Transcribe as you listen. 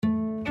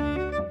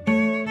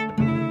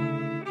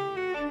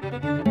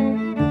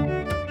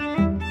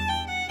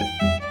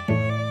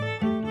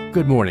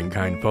Good morning,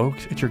 kind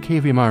folks. It's your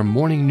KVMR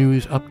Morning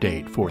News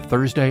Update for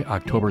Thursday,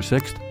 October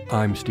 6th.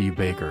 I'm Steve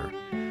Baker.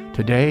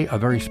 Today, a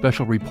very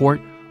special report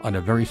on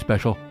a very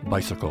special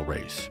bicycle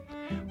race.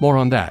 More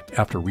on that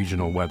after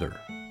regional weather.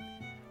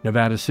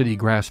 Nevada City,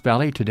 Grass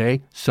Valley,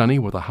 today, sunny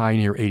with a high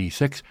near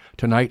 86.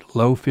 Tonight,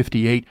 low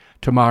 58.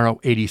 Tomorrow,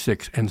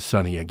 86 and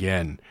sunny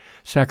again.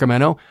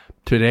 Sacramento,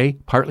 today,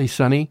 partly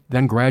sunny,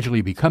 then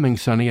gradually becoming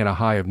sunny at a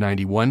high of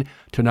 91.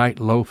 Tonight,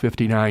 low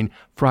 59.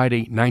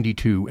 Friday,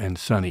 92 and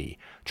sunny.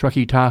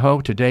 Truckee,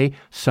 Tahoe, today,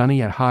 sunny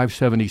at high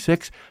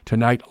 76.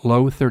 Tonight,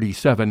 low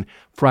 37.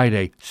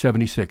 Friday,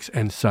 76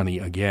 and sunny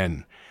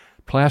again.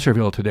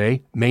 Placerville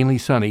today, mainly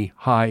sunny,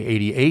 high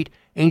 88.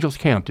 Angels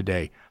Camp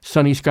today,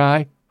 sunny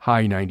sky,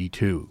 high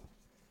 92.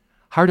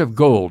 Heart of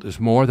Gold is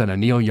more than a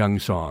Neil Young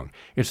song.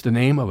 It's the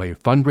name of a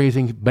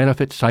fundraising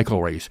benefit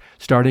cycle race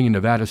starting in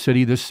Nevada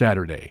City this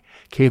Saturday.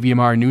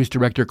 KVMR News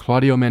Director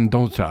Claudio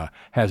Mendoza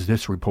has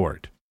this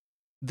report.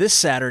 This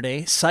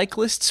Saturday,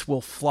 cyclists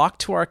will flock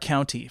to our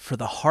county for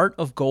the Heart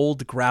of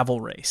Gold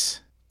gravel race.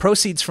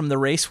 Proceeds from the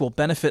race will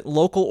benefit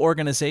local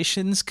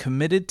organizations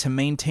committed to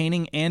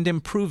maintaining and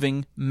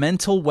improving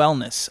mental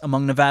wellness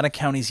among Nevada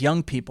County's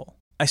young people.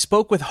 I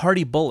spoke with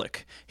Hardy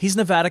Bullock. He's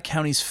Nevada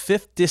County's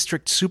 5th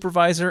District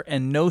Supervisor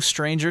and no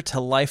stranger to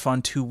life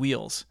on two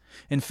wheels.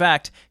 In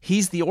fact,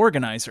 he's the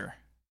organizer.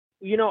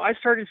 You know, I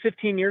started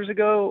 15 years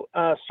ago,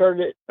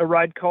 started a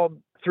ride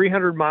called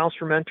 300 Miles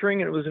for Mentoring,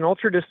 and it was an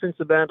ultra-distance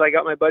event. I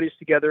got my buddies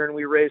together, and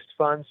we raised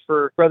funds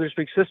for Brothers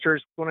Big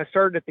Sisters. When I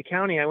started at the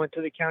county, I went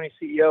to the county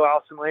CEO,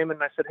 Allison Lehman,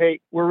 and I said, hey,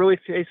 we're really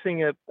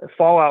facing a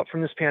fallout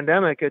from this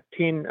pandemic, a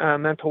teen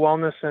mental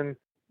wellness, and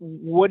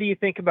what do you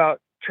think about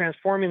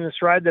transforming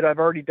this ride that I've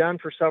already done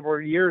for several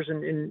years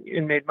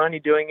and made money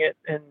doing it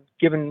and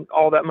given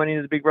all that money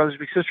to the Big Brothers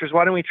Big Sisters?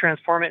 Why don't we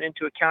transform it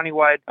into a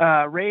countywide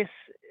race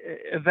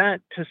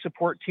event to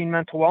support teen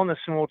mental wellness,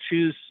 and we'll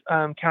choose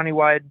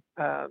countywide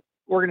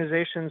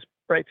organizations,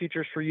 Bright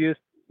Futures for Youth,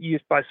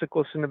 Youth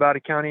Bicyclists in Nevada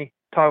County,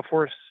 Tahoe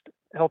Forest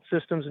Health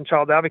Systems, and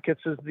Child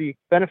Advocates as the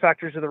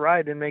benefactors of the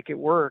ride and make it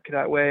work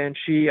that way. And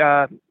she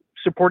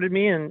supported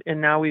me, and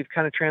now we've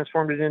kind of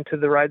transformed it into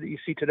the ride that you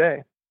see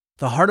today.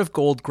 The Heart of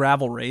Gold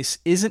gravel race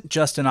isn't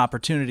just an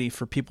opportunity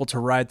for people to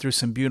ride through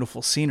some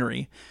beautiful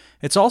scenery.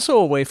 It's also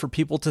a way for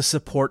people to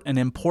support an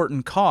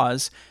important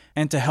cause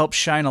and to help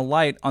shine a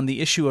light on the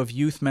issue of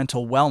youth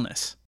mental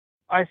wellness.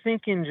 I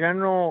think in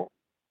general,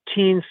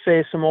 teens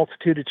face a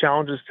multitude of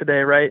challenges today,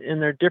 right? And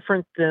they're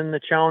different than the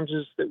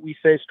challenges that we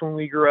faced when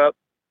we grew up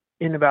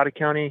in Nevada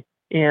County.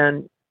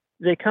 And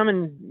they come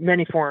in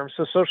many forms.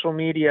 So social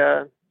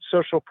media,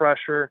 social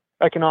pressure,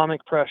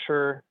 economic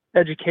pressure,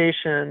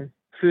 education,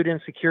 food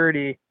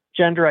insecurity,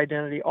 gender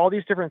identity, all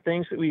these different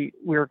things that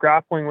we're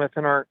grappling with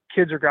and our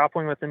kids are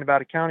grappling with in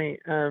Nevada County.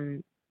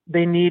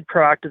 They need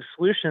proactive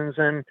solutions,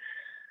 and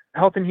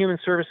health and human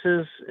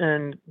services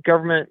and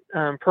government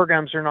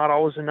programs are not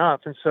always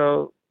enough. And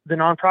so the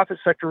nonprofit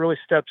sector really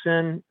steps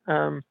in.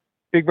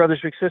 Big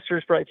Brothers Big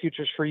Sisters, Bright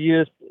Futures for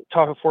Youth,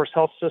 Tahoe Forest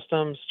Health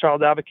Systems,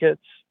 Child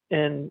Advocates,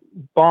 and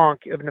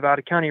Bonk of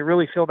Nevada County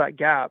really fill that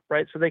gap,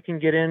 right? So they can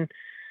get in,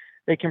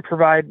 they can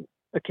provide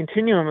a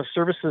continuum of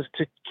services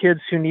to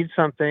kids who need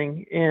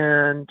something.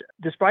 And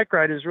this bike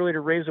ride is really to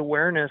raise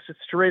awareness. It's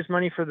to raise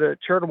money for the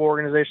charitable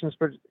organizations,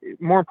 but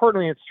more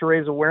importantly, it's to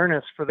raise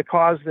awareness for the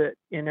cause that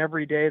in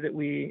every day that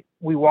we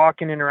walk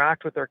and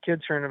interact with our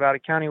kids here in Nevada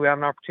County, we have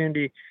an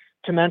opportunity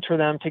to mentor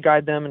them, to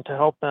guide them, and to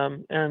help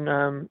them.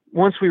 And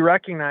once we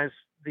recognize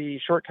the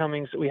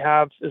shortcomings that we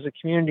have as a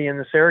community in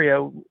this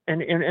area,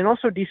 and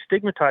also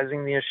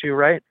destigmatizing the issue,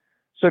 right?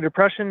 So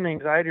depression and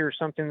anxiety are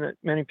something that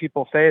many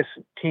people face.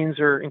 Teens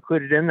are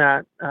included in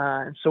that.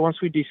 And so once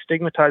we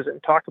destigmatize it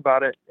and talk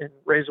about it and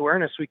raise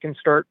awareness, we can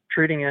start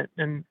treating it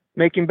and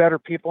making better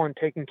people and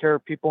taking care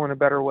of people in a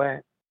better way.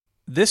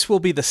 This will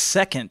be the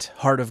second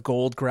Heart of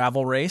Gold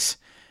gravel race,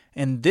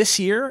 and this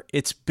year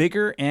it's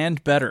bigger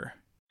and better.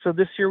 So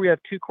this year we have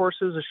two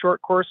courses, a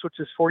short course, which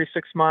is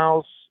 46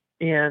 miles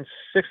and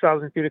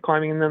 6,000 feet of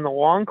climbing. And then the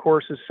long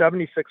course is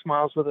 76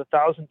 miles with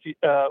 11,000 feet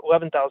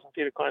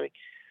of climbing.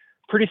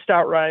 Pretty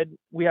stout ride.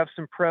 We have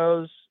some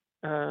pros,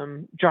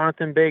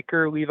 Jonathan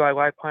Baker, Levi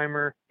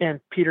Leipheimer, and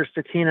Peter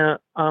Statina,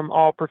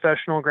 all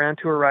professional Grand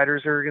Tour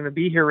riders are going to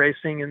be here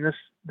racing in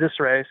this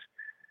race.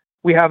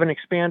 We have an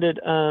expanded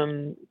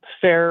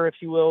fair, if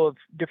you will, of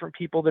different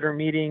people that are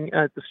meeting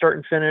at the start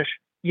and finish.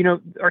 You know,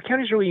 our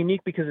county is really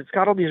unique because it's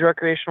got all these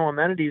recreational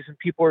amenities and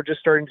people are just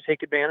starting to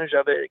take advantage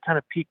of it. It kind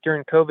of peaked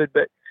during COVID,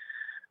 but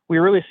we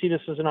really see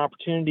this as an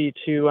opportunity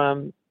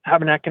to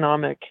have an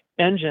economic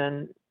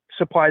engine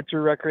supplied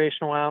through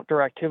recreational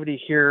outdoor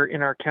activity here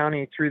in our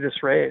county through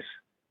this race.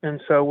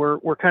 And so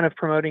we're kind of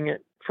promoting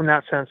it from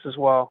that sense as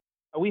well.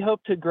 We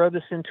hope to grow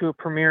this into a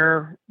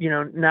premier,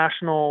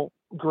 national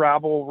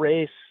gravel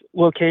race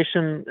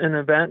location and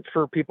event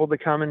for people to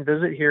come and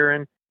visit here.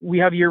 And we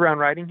have year-round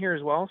riding here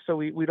as well. So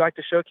we'd like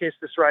to showcase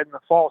this ride in the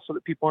fall so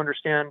that people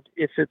understand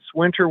if it's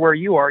winter where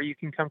you are, you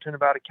can come to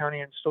Nevada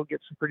County and still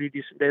get some pretty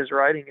decent days of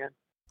riding in.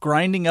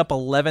 grinding up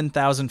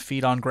 11,000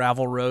 feet on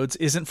gravel roads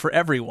isn't for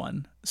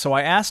everyone, so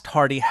I asked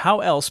Hardy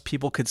how else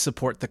people could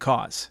support the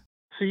cause.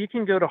 So you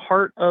can go to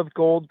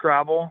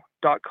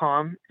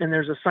heartofgoldgravel.com, and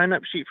there's a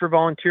sign-up sheet for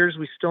volunteers.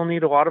 We still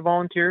need a lot of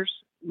volunteers.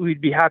 We'd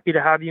be happy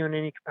to have you in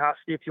any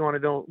capacity if you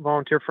want to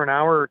volunteer for an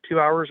hour or 2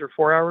 hours or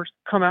 4 hours.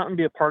 Come out and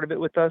be a part of it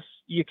with us.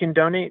 You can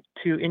donate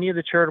to any of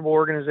the charitable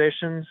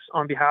organizations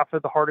on behalf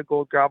of the Heart of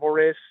Gold Gravel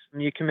Race.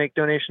 You can make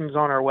donations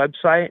on our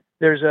website.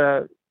 There's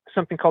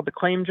something called the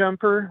Claim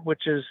Jumper,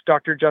 which is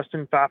Dr.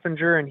 Justin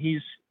Pfaffinger, and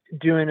he's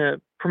doing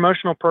a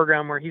promotional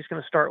program where he's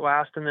going to start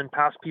last and then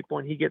pass people,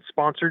 and he gets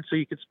sponsored, so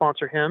you could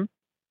sponsor him.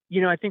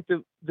 I think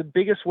the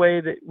biggest way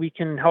that we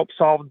can help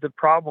solve the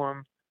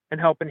problem and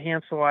help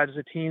enhance the lives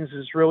of teens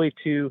is really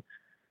to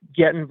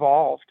get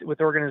involved with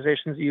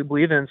organizations that you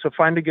believe in. So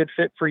find a good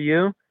fit for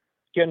you,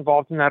 get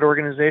involved in that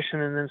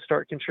organization, and then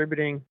start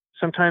contributing.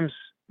 Sometimes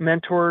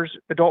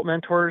adult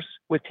mentors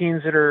with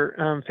teens that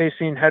are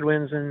facing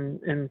headwinds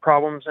and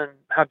problems and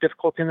have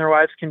difficulty in their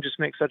lives can just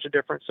make such a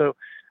difference. So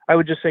I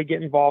would just say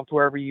get involved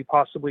wherever you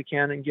possibly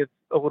can and give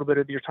a little bit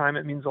of your time.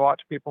 It means a lot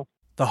to people.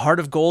 The Heart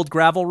of Gold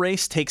Gravel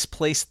Race takes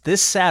place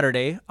this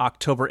Saturday,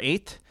 October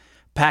 8th.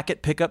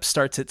 Packet pickup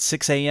starts at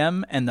 6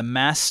 a.m. and the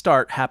mass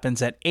start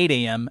happens at 8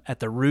 a.m. at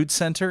the Rood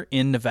Center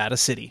in Nevada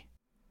City.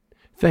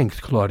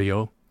 Thanks,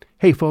 Claudio.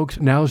 Hey folks,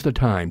 now's the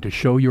time to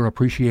show your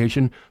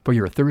appreciation for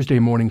your Thursday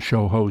morning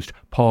show host,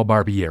 Paul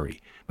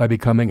Barbieri, by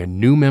becoming a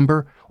new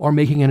member or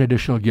making an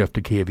additional gift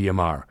to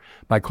KVMR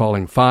by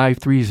calling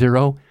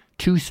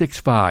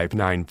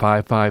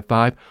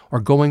 530-265-9555 or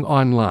going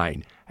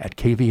online at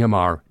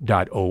kvmr.org.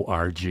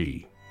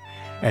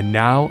 And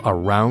now a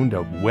round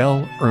of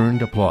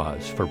well-earned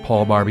applause for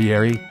Paul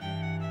Barbieri.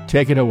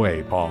 Take it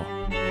away, Paul.